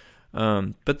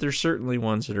 But there's certainly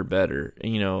ones that are better.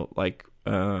 Like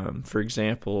for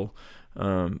example,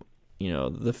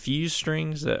 the fuse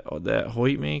strings that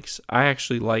Hoyt makes, I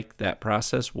actually like that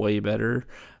process way better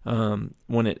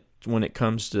when it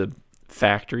comes to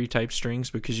factory type strings,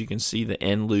 because you can see the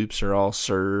end loops are all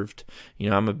served.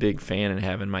 I'm a big fan of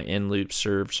having my end loops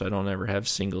served, so I don't ever have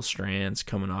single strands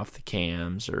coming off the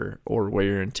cams or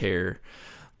wear and tear.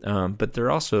 But they're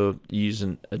also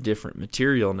using a different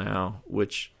material now,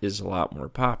 which is a lot more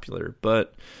popular.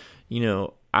 But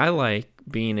I like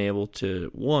being able to,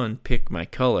 one, pick my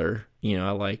color.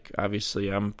 Obviously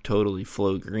I'm totally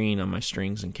flow green on my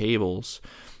strings and cables.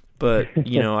 But,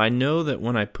 I know that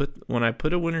when I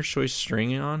put a Winner's Choice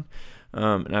string on,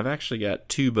 and I've actually got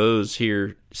 2 bows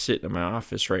here sitting in my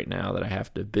office right now that I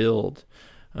have to build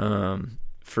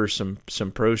for some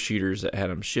pro shooters that had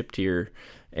them shipped here.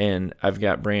 And I've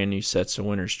got brand new sets of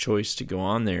Winner's Choice to go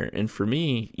on there. And for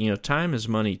me, time is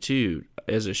money too.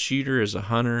 As a shooter, as a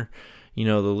hunter,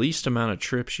 the least amount of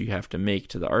trips you have to make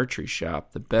to the archery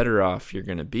shop, the better off you're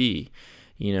going to be.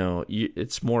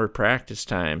 It's more practice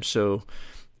time. So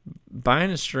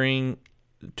buying a string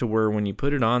to where when you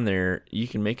put it on there, you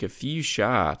can make a few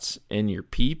shots and your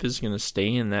peep is going to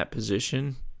stay in that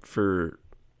position for,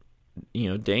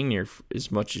 dang near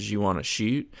as much as you want to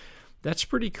shoot. That's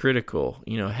pretty critical.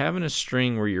 Having a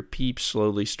string where your peep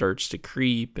slowly starts to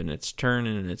creep and it's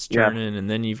turning, and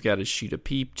then you've got to shoot a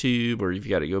peep tube, or you've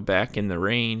got to go back in the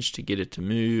range to get it to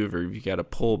move, or you've got to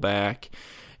pull back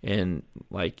and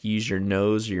use your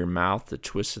nose or your mouth to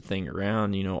twist the thing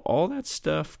around. All that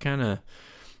stuff kind of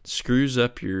screws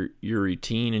up your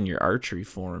routine and your archery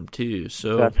form too.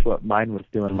 So that's what mine was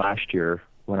doing last year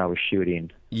when I was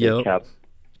shooting. Yep.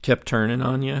 Kept turning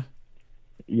on you.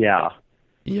 Yeah.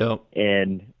 Yep.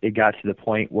 And it got to the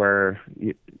point where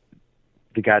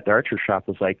the guy at the archer shop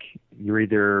was like, you're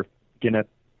either going to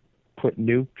put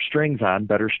new strings on,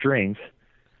 better strings,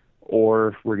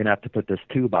 or we're going to have to put this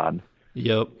tube on.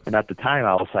 Yep. And at the time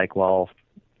I was like, well,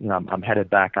 I'm headed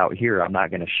back out here. I'm not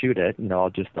going to shoot it.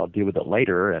 I'll deal with it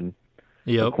later. And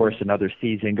of course another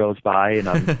season goes by, and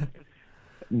I'm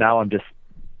just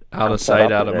out of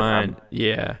sight, out of mind.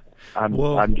 Yeah.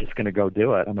 I'm just going to go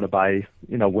do it. I'm going to buy,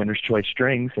 Winner's Choice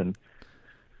strings. And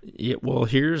yeah, well,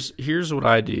 here's what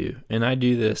I do, and I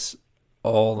do this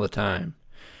all the time.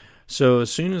 So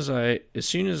as soon as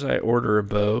I order a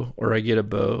bow or I get a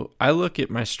bow, I look at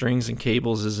my strings and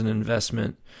cables as an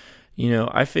investment.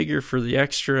 I figure for the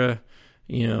extra,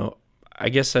 I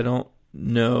guess I don't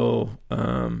know,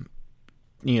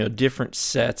 different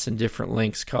sets and different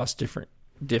lengths cost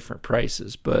different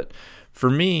prices, but for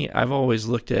me, I've always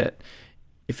looked at,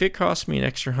 if it costs me an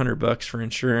extra $100 for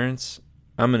insurance,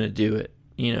 I'm going to do it,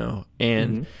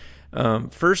 and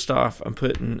first off, I'm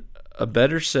putting a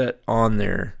better set on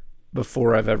there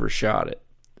before I've ever shot it.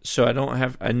 So I know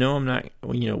I'm not,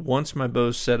 once my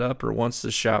bow's set up, or once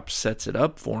the shop sets it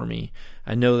up for me,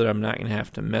 I know that I'm not going to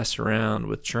have to mess around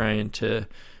with trying to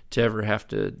ever have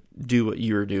to do what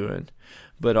you're doing.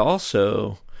 But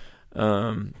also,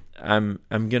 I'm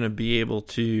going to be able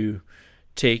to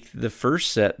take the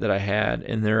first set that I had,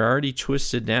 and they're already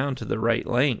twisted down to the right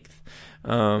length.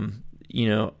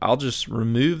 I'll just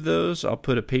remove those. I'll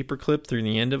put a paper clip through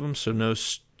the end of them so no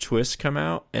twists come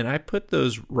out, and I put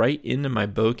those right into my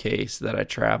bow case that I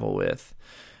travel with,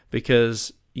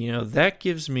 because that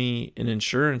gives me an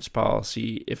insurance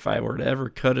policy. If I were to ever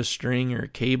cut a string or a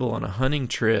cable on a hunting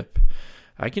trip,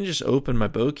 I can just open my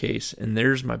bow case and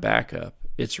there's my backup.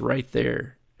 It's right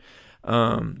there.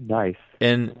 Nice.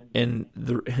 And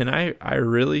I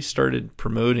really started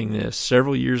promoting this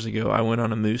several years ago. I went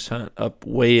on a moose hunt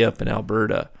way up in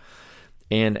Alberta,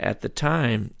 and at the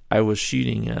time I was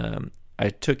shooting. I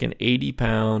took an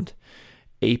 80-pound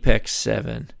Apex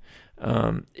 7,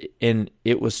 and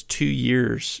it was 2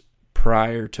 years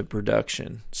prior to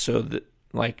production. So that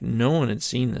no one had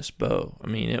seen this bow. I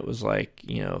mean, it was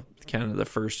kind of the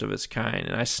first of its kind,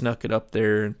 and I snuck it up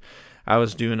there, and I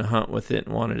was doing a hunt with it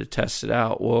and wanted to test it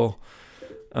out. Well,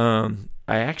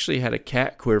 I actually had a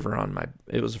cat quiver on my,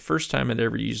 it was the first time I'd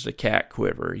ever used a cat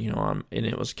quiver, and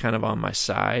it was kind of on my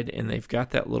side, and they've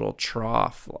got that little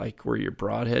trough, like where your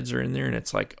broadheads are in there, and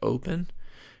it's like open,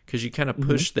 because you kind of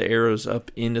push the arrows up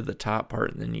into the top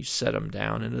part, and then you set them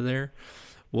down into there.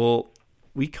 Well,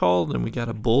 we called and we got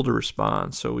a bull to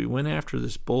respond, so we went after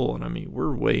this bull, and I mean,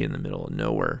 we're way in the middle of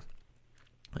nowhere,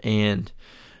 and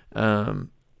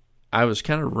I was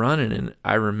kind of running, and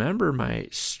I remember my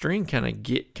string kind of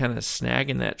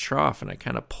snagging that trough, and I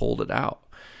kind of pulled it out.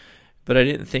 But I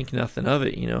didn't think nothing of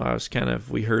it. I was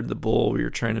we heard the bull. We were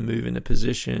trying to move into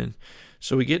position.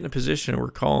 So we get in a position, and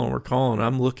we're calling.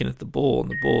 I'm looking at the bull, and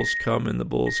the bull's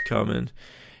coming.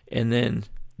 And then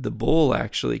the bull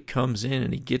actually comes in,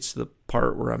 and he gets to the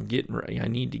part where I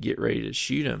need to get ready to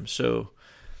shoot him. So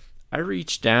I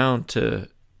reached down to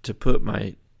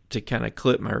kind of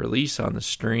clip my release on the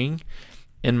string,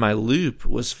 and my loop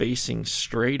was facing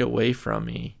straight away from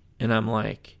me. And I'm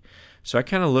like, so I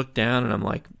kind of looked down, and I'm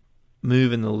like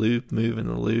moving the loop,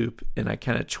 and I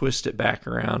kind of twist it back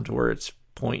around to where it's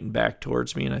pointing back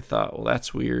towards me. And I thought, well,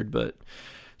 that's weird. But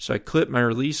so I clip my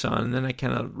release on, and then I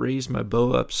kind of raise my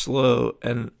bow up slow.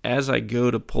 And as I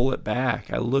go to pull it back,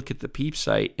 I look at the peep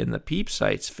sight, and the peep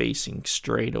sight's facing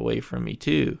straight away from me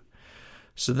too.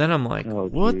 So then I'm like,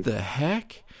 what the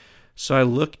heck? So I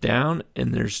look down,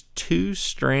 and there's 2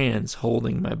 strands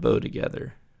holding my bow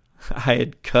together. I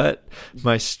had cut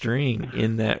my string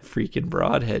in that freaking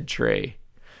broadhead tray.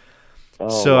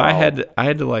 So wow. I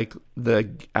had to like, the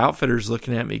outfitter's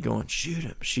looking at me going,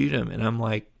 shoot him. And I'm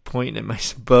like pointing at my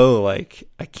bow like,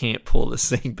 I can't pull this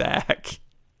thing back.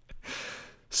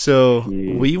 So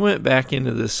we went back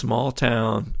into this small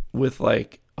town with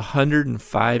like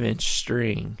 105-inch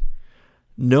string.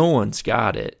 No one's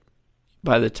got it.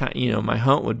 By the time, my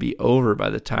hunt would be over by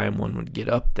the time one would get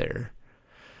up there.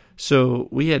 So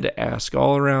we had to ask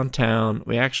all around town.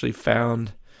 We actually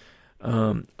found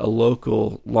a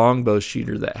local longbow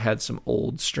shooter that had some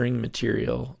old string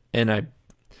material, and I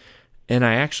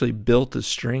actually built a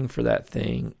string for that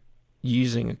thing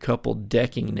using a couple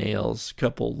decking nails,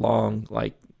 couple long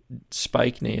like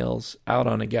spike nails out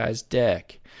on a guy's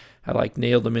deck. I like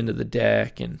nailed them into the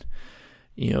deck, and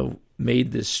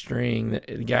made this string.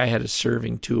 The guy had a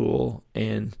serving tool,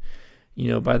 and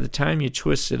by the time you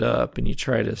twist it up and you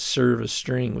try to serve a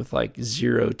string with like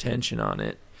 0 tension on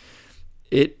it,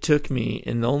 it took me,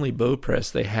 and the only bow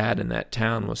press they had in that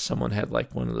town was someone had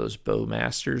like one of those bow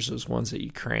masters, those ones that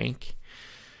you crank.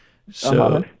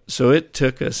 So it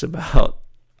took us about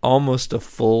almost a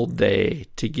full day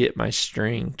to get my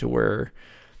string to where,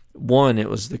 1, it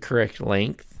was the correct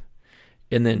length,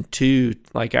 and then 2,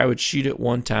 like I would shoot it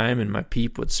one time and my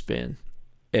peep would spin,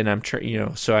 and I'm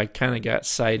so I kind of got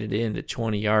sighted into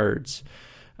 20 yards.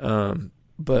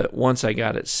 But once I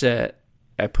got it set,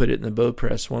 I put it in the bow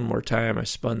press one more time. I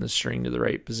spun the string to the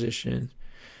right position,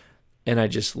 and I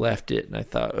just left it. And I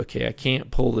thought, okay, I can't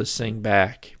pull this thing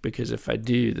back, because if I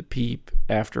do, the peep,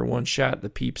 after one shot, the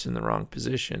peep's in the wrong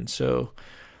position. So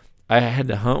I had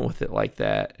to hunt with it like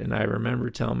that. And I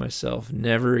remember telling myself,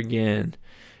 never again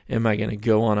am I going to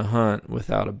go on a hunt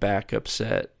without a backup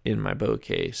set in my bow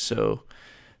case. So,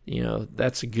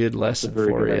 that's a good lesson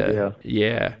for you. Idea.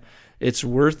 Yeah. It's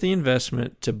worth the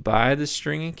investment to buy the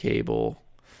string and cable,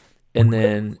 and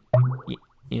then,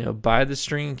 buy the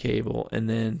string and cable, and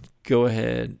then go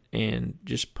ahead and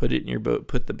just put it in your boat,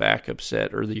 put the backup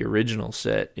set or the original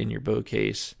set in your bow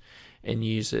case and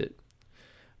use it.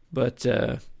 But,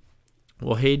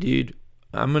 well, hey dude,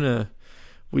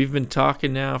 we've been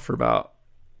talking now for about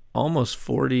almost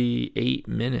 48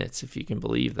 minutes, if you can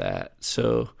believe that.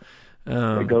 So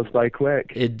it goes by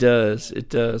quick. It does.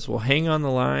 Well, hang on the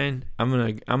line. I'm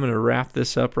gonna wrap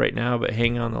this up right now, but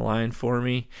hang on the line for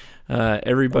me.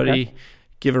 Everybody,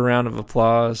 give a round of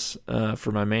applause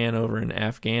for my man over in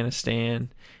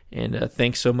Afghanistan. And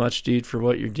thanks so much, dude, for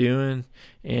what you're doing.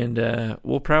 And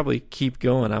we'll probably keep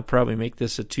going. I'll probably make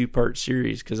this a 2-part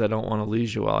series because I don't want to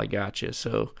lose you while I got you.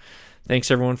 So thanks,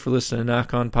 everyone, for listening to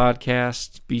Nock On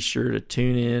Podcast. Be sure to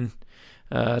tune in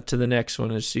to the next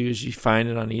one as soon as you find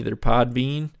it on either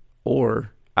Podbean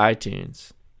or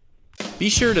iTunes. Be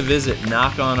sure to visit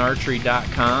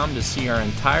knockonarchery.com to see our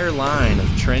entire line of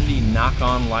trendy Nock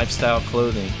On lifestyle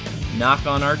clothing.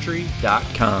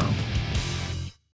 knockonarchery.com.